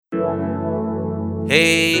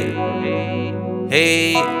Hey,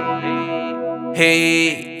 hey,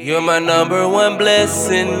 hey, you're my number one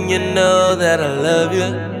blessing. You know that I love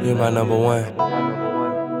you. You're my number one.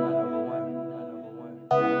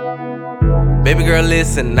 Baby girl,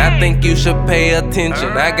 listen, I think you should pay attention.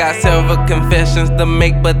 I got several confessions to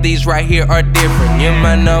make, but these right here are different. You're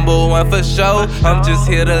my number one for sure. I'm just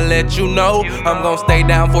here to let you know I'm gon' stay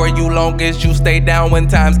down for you long as you stay down when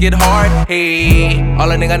times get hard. Hey,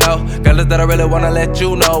 all a nigga know, girl, is that I really wanna let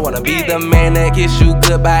you know. Wanna be the man that kiss you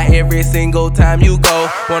goodbye every single time you go.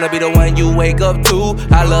 Wanna be the one you wake up to.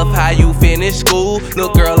 I love how you finish school.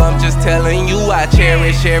 Look, girl, I'm just telling you, I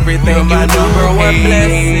cherish everything you do. You're my number one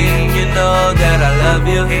blessing, you know that I love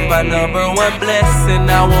you. My number one blessing,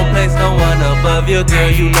 I won't place no one above you.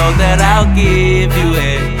 Girl, you know that I'll give you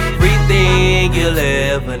everything you'll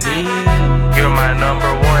ever need. You're my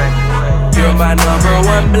number one. You're my number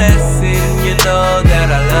one blessing, you know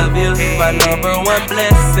that I love you. My number one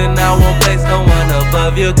blessing, I won't place no one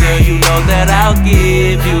above you. Girl, you know that I'll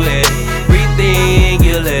give you everything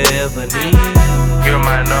you'll ever need. You're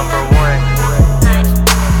my number one.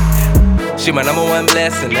 She my number one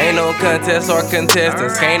blessing, ain't no contest or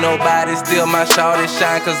contestants. Can't nobody steal my shawty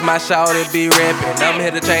shine, cause my shawty be reppin'. I'm here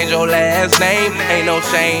to change your last name, ain't no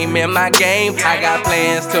shame in my game. I got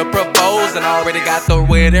plans to propose and already got the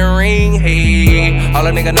wedding ring. Hey, all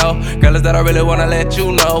a nigga know, girl, is that I really wanna let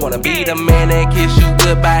you know. Wanna be the man that kiss you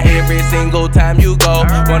goodbye every single time you go.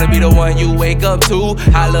 Wanna be the one you wake up to.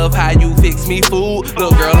 I love how you fix me food.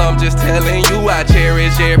 Look, girl, I'm just telling you, I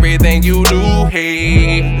cherish everything you do.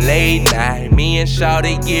 Hey, late night, me and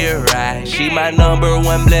Shawty get right. She my number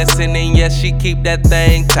one blessing, and yes, she keep that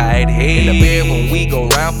thing tight. Hey, in the bed when we go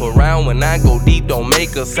round for round, when I go deep, don't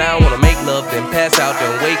make a sound. Wanna make love, then pass out,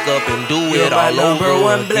 then wake up and do it all over. You're my number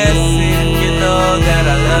one blessing, you know that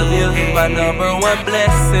I love you. My number one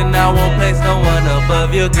blessing, I won't place no one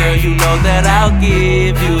above you. Girl, you know that I'll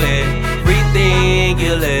give you everything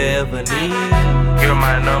you'll ever need. You're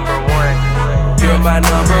my number one. You're my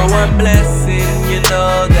number one blessing, you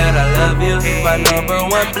know that I love you. My number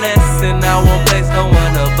one blessing, I won't place no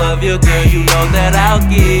one above you. Girl, you know that I'll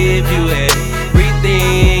give you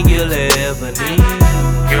everything you'll ever need.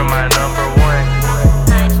 You're my number one.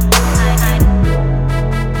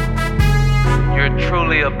 You're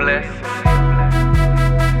truly a blessing.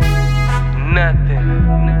 Nothing,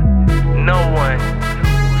 no one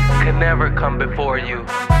could never come before you.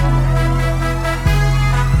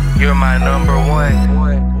 You're my number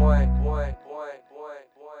one.